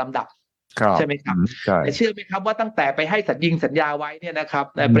ตามลำดับใช่ไหมครับแต่เชื่อไหมครับว่าตั้งแต่ไปให้สัญญาไว้เนี่ยนะครับ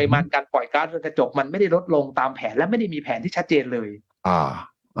ปริมาณการปล่อยก๊าซเรือนกระจกมันไม่ได้ลดลงตามแผนและไม่ได้มีแผนที่ชัดเจนเลย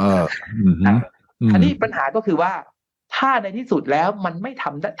อันนี้ปัญหาก็คือว่าถ้าในที่สุดแล้วมันไม่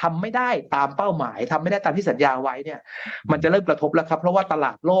ทำไม่ได้ตามเป้าหมายทำไม่ได้ตามที่สัญญาไว้เนี่ยมันจะเริ่มกระทบแล้วครับเพราะว่าตล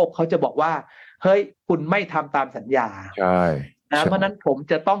าดโลกเขาจะบอกว่าเฮ้ยคุณไม่ทำตามสัญญาใช่เพราะนั้นผม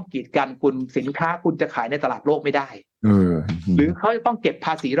จะต้องกีดกันคุณสินค้าคุณจะขายในตลาดโลกไม่ได้หรือเขาจะต้องเก็บภ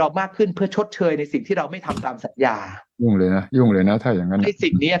าษีเรามากขึ้นเพื่อชดเชยในสิ่งที่เราไม่ทำตามสัญญายุ่งเลยนะถ้าอย่างนั้นไอ้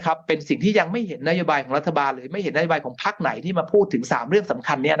สิ่งนี้ครับเป็นสิ่งที่ยังไม่เห็นนโยบายของรัฐบาลหรือไม่เห็นนโยบายของพรรคไหนที่มาพูดถึง3เรื่องสำ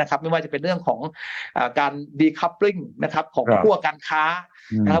คัญเนี่ยนะครับไม่ว่าจะเป็นเรื่องของการดีคัพปลิ้งนะครับของขั้วการค้า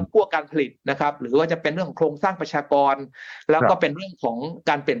นะครับขั้วการผลิตนะครับหรือว่าจะเป็นเรื่องของโครงสร้างประชากรแล้วก็เป็นเรื่องของ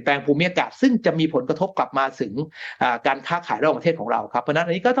การเปลี่ยนแปลงภูมิอากาศซึ่งจะมีผลกระทบกลับมาถึงการค้าขายระหว่างประเทศของเราครับเพราะฉะนั้น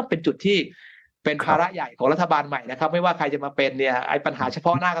อันนี้ก็ต้องเป็นจุดที่เป็นภาระใหญ่ของรัฐบาลใหม่นะครับไม่ว่าใครจะมาเป็นเนี่ยไอ้ปัญหาเฉพ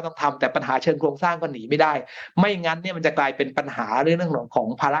าะหน้าก็ต้องทำแต่ปัญหาเชิงโครงสร้างก็หนีไม่ได้ไม่งั้นเนี่ยมันจะกลายเป็นปัญหาเรื่องของ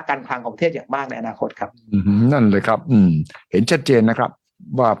ภาระการคลังของประเทศอย่างมากในอนาคตครับนั่นเลยครับเห็นชัดเจนนะครับ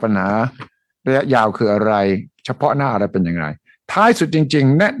ว่าปัญหาระยะยาวคืออะไรเฉพาะหน้าอะไรเป็นอย่างไรท้ายสุดจริง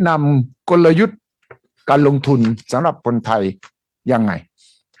ๆแนะนำกลยุทธ์การลงทุนสำหรับคนไทยยังไง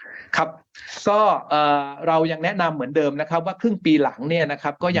ครับก็เรายังแนะนำเหมือนเดิมนะครับว่าครึ่งปีหลังเนี่ยนะครั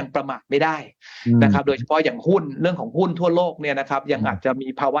บก็ยังประมาทไม่ได้นะครับโดยเฉพาะอย่างหุ้นเรื่องของหุ้นทั่วโลกเนี่ยนะครับยังอาจจะมี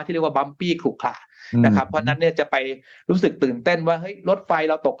ภาวะที่เรียกว่าบัมปี้ขรุขระนะครับเพราะนั้นเนี่ยจะไปรู้สึกตื่นเต้นว่าเฮ้ยรถไฟ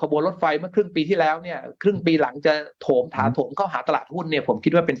เราตกขบวนรถไฟเมื่อครึ่งปีที่แล้วเนี่ยครึ่งปีหลังจะถาโถมเข้าหาตลาดหุ้นเนี่ยผมคิ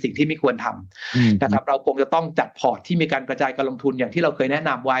ดว่าเป็นสิ่งที่ไม่ควรทำนะครับเราคงจะต้องจัดพอร์ตที่มีการกระจายการลงทุนอย่างที่เราเคยแนะน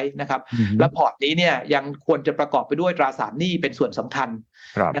ำไว้นะครับและพอร์ตนี้เนี่ยยังควรจะประกอบไปด้วยตราสารหนี้เป็นส่วนสำคัญ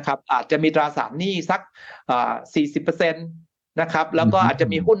นะครับอาจจะมีตราสารหนี้สัก40%นะครับแล้วก็อาจจะ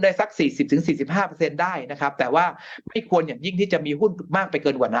มีหุ้นได้สัก 40-45% ได้นะครับแต่ว่าไม่ควรอย่างยิ่งที่จะมีหุ้นมากไปเ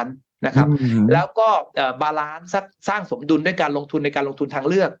กินกว่านั้นนะครับแล้วก็บาลานซ์สร้างสมดุลด้วยการลงทุนในการลงทุนทาง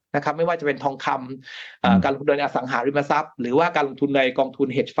เลือกนะครับไม่ว่าจะเป็นทองคำการลงทุนในอสังหาริมทรัพย์หรือว่าการลงทุนในกองทุน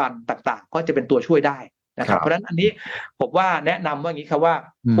hedge fund ต่างๆก็จะเป็นตัวช่วยได้นะครับเพราะฉะนั้นอันนี้ผมว่าแนะนำว่าอย่างนี้ครับว่า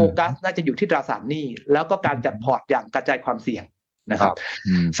โฟกัสน่าจะอยู่ที่ตราสารหนี้แล้วก็การจัดพอร์ตอย่างกระจายความเสี่ยงนะครับ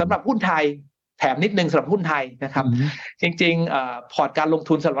สำหรับหุ้นไทยแถมนิดนึงสำหรับหุ้นไทยนะครับจริงๆพอร์ตการลง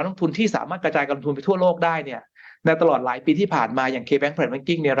ทุนสำหรับนักลงทุนที่สามารถกระจายการลงทุนไปทั่วโลกได้เนี่ยในตลอดหลายปีที่ผ่านมาอย่าง K-Bank Private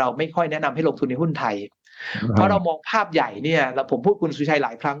Banking เนี่ยเราไม่ค่อยแนะนำให้ลงทุนในหุ้นไทยเพราะเรามองภาพใหญ่เนี่ยผมพูดคุณสุชัยหล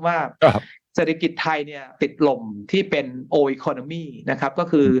ายครั้งว่าเศรษฐกิจไทยเนี่ยติดลมที่เป็น old economy นะครับก็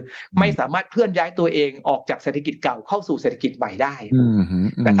คือไม่สามารถเคลื่อนย้ายตัวเองออกจากเศรษฐกิจเก่าเข้าสู่เศรษฐกิจใหม่ได้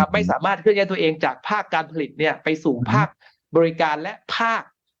นะครับไม่สามารถเคลื่อนย้ายตัวเองจากภาคการผลิตเนี่ยไปสู่ภาคบริการและภาค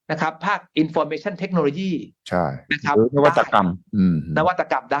นะครับภาค information technology ใช่นะครับนวัตกร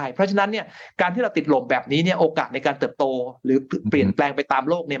รมได้เพราะฉะนั้นเนี่ยการที่เราติดลมแบบนี้เนี่ยโอกาสในการเติบโตหรือเปลี่ยนแปลงไปตาม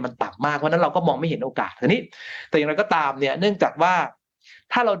โลกเนี่ยมันต่ำมากเพราะนั้นเราก็มองไม่เห็นโอกาสทีนี้แต่อย่างไรก็ตามเนี่ยเนื่องจากว่า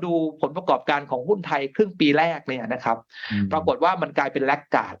ถ้าเราดูผลประกอบการของหุ้นไทยครึ่งปีแรกเนี่ยนะครับปรากฏว่ามันกลายเป็นแลก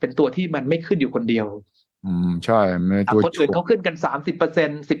การ์ดเป็นตัวที่มันไม่ขึ้นอยู่คนเดียวใช่คนอื่นเขาขึ้นกัน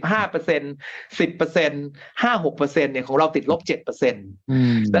 30% 15% 10% 5-6% เนี่ยของเราติดลบ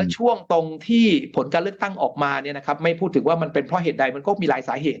 7% แล้วช่วงตรงที่ผลการเลือกตั้งออกมาเนี่ยนะครับไม่พูดถึงว่ามันเป็นเพราะเหตุใดมันก็มีหลายส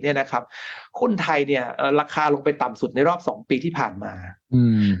าเหตุเนี่ยนะครับหุ้นไทยเนี่ยราคาลงไปต่ำสุดในรอบ2ปีที่ผ่านมา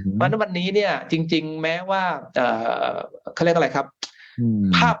เพราะฉะนั้นวันนี้เนี่ยจริงๆแม้ว่าเขาเรียกอะไรครับ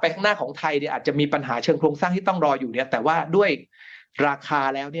ภาพไปข้างหน้าของไทยเนี่ยอาจจะมีปัญหาเชิงโครงสร้างที่ต้องรออยู่เนี่ยแต่ว่าด้วยราคา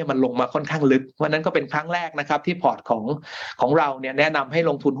แล้วเนี่ยมันลงมาค่อนข้างลึกเพราะนั้นก็เป็นครั้งแรกนะครับที่พอร์ตของเราเนี่ยแนะนำให้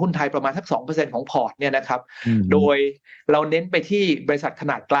ลงทุนหุ้นไทยประมาณสัก 2% ของพอร์ตเนี่ยนะครับโดยเราเน้นไปที่บริษัทข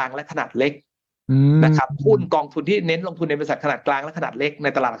นาดกลางและขนาดเล็กนะครับหุ้นกองทุนที่เน้นลงทุนในบริษัทขนาดกลางและขนาดเล็กใน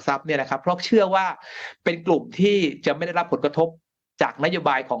ตลาดหลักทรัพย์เนี่ยนะครับเพราะเชื่อว่าเป็นกลุ่มที่จะไม่ได้รับผลกระทบจากนโยบ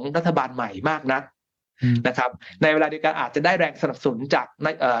ายของรัฐบาลใหม่มากนักนะครับในเวลาเดียวกันอาจจะได้แรงสนับสนุนจาก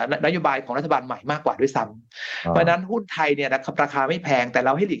นโยบายของรัฐบาลใหม่มากกว่าด้วยซ้ำเพราะฉะนั้นหุ้นไทยเนี่ยนะครับราคาไม่แพงแต่เร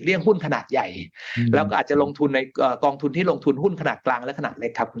าให้หลีกเลี่ยงหุ้นขนาดใหญ่แล้วก็อาจจะลงทุนในกองทุนที่ลงทุนหุ้นขนาดกลางและขนาดเล็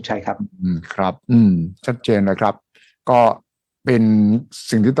กครับคุณชัยครับครับชัดเจนนะครับก็เป็น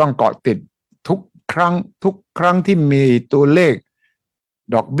สิ่งที่ต้องเกาะติดทุกครั้งที่มีตัวเลข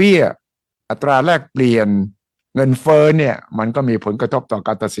ดอกเบี้ยอัตราแลกเปลี่ยนเงินเฟ้อเนี่ยมันก็มีผลกระทบต่อก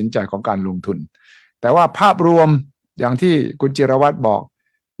ารตัดสินใจของการลงทุนแต่ว่าภาพรวมอย่างที่คุณจิรวัตรบอก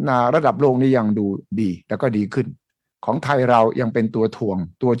ระดับโลกนี้ยังดูดีแล้วก็ดีขึ้น ของไทยเรายังเป็นตัวถ่วง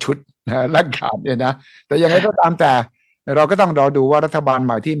ตัวชุดนะลักขาดเนี่ยนะแต่ยังไงก็ตามแต่เราก็ต้องรอดูว่ารัฐบาลใ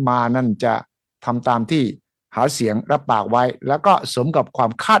หม่ที่มานั่นจะทำตามที่หาเสียงรับปากไว้แล้วก็สมกับควา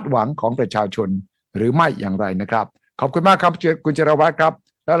มคาดหวังของประชาชนหรือไม่อย่างไรนะครับขอบคุณมากครับคุณจรวัฒน์ครับ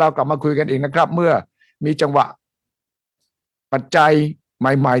แล้วเรากลับมาคุยกันอีกนะครับเมื่อมีจังหวะปัจจัย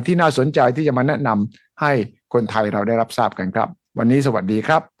ใหม่ๆที่น่าสนใจที่จะมาแนะนำให้คนไทยเราได้รับทราบกันครับวันนี้สวัสดีค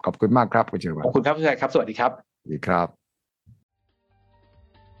รับขอบคุณมากครับคุณจรวัฒน์ขอบคุณครับพี่ชัยครับสวัสดีครับสวัสดีครับ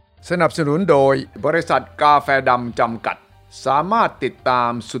สนับสนุนโดยบริษัทกาแฟดำจำกัดสามารถติดตา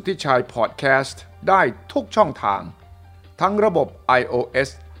มสุทธิชัยพอดแคสต์ได้ทุกช่องทางทั้งระบบ iOS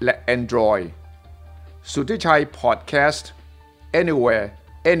และ Android สุทธิชัย Podcast Anywhere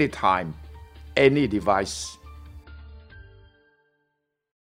Anytime Any Device